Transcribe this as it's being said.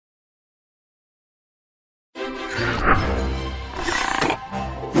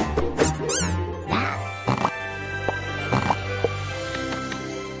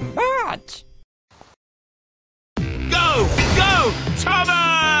March! Go! Go!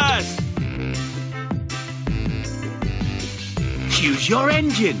 Thomas! Choose your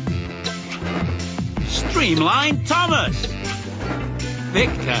engine. Streamline Thomas.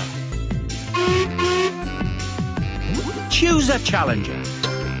 Victor. Choose a challenger.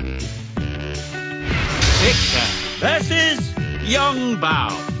 Victor versus Young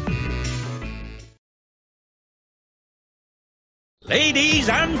Bao. Ladies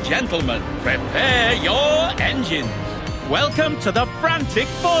and gentlemen, prepare your engines. Welcome to the Frantic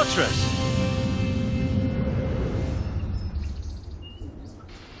Fortress.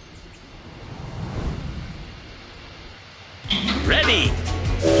 Ready?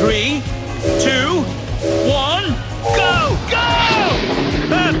 3, 2, 1, go! Go!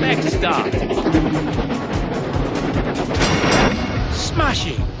 Perfect start.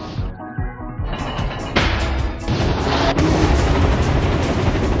 Smashing.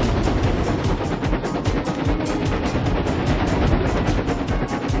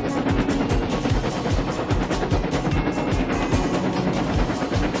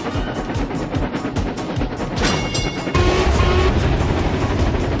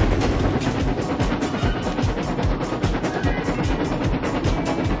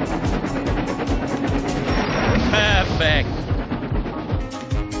 Perfect.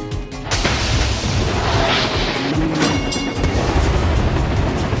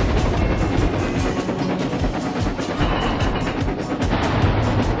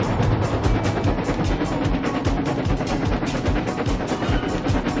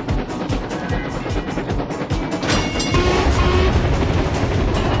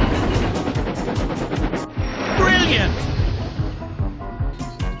 Brilliant.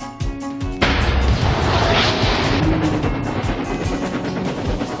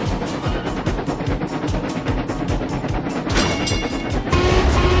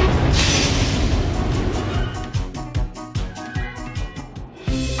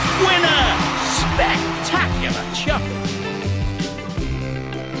 Spectacular chuckle!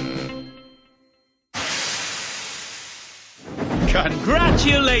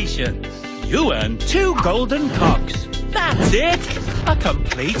 Congratulations! You earned 2 golden cogs. That's it! A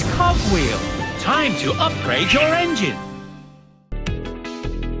complete cogwheel. Time to upgrade your engine.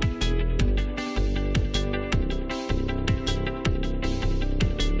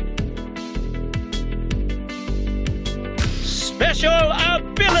 Special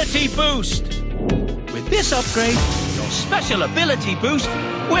Ability Boost! With this upgrade, your Special Ability Boost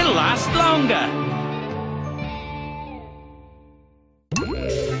will last longer.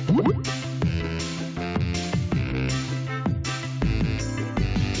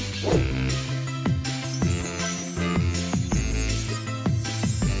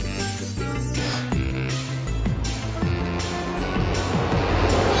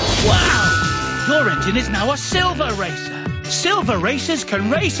 Wow! Your engine is now a Silver Racer. Silver racers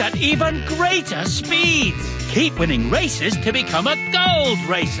can race at even greater speeds. Keep winning races to become a Gold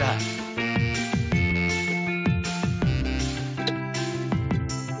Racer.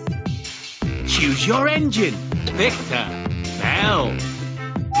 Choose your engine. Victor. Bell.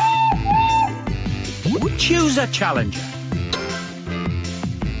 Choose a challenger.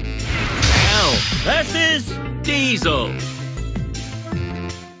 Bell versus Diesel.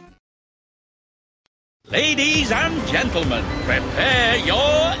 Ladies and gentlemen, prepare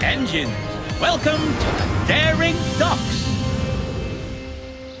your engines. Welcome to the Daring Docks.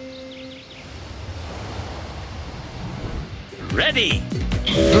 Ready?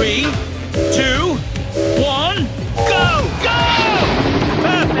 3, 2, 1, go! Go!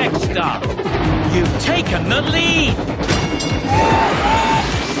 Perfect start. You've taken the lead.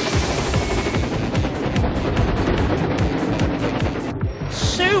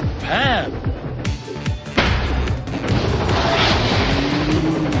 Superb.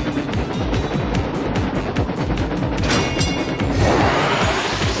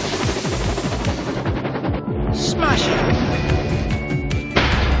 Smashing!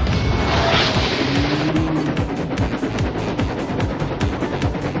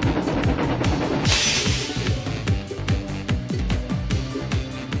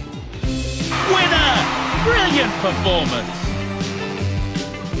 Winner! Brilliant performance!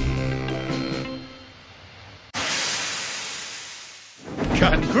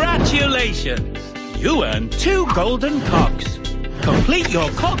 Congratulations! You earned 2 golden cogs. Complete your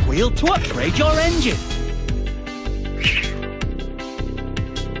cogwheel to upgrade your engine.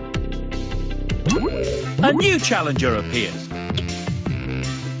 A new challenger appears.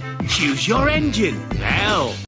 Choose your engine. Bell.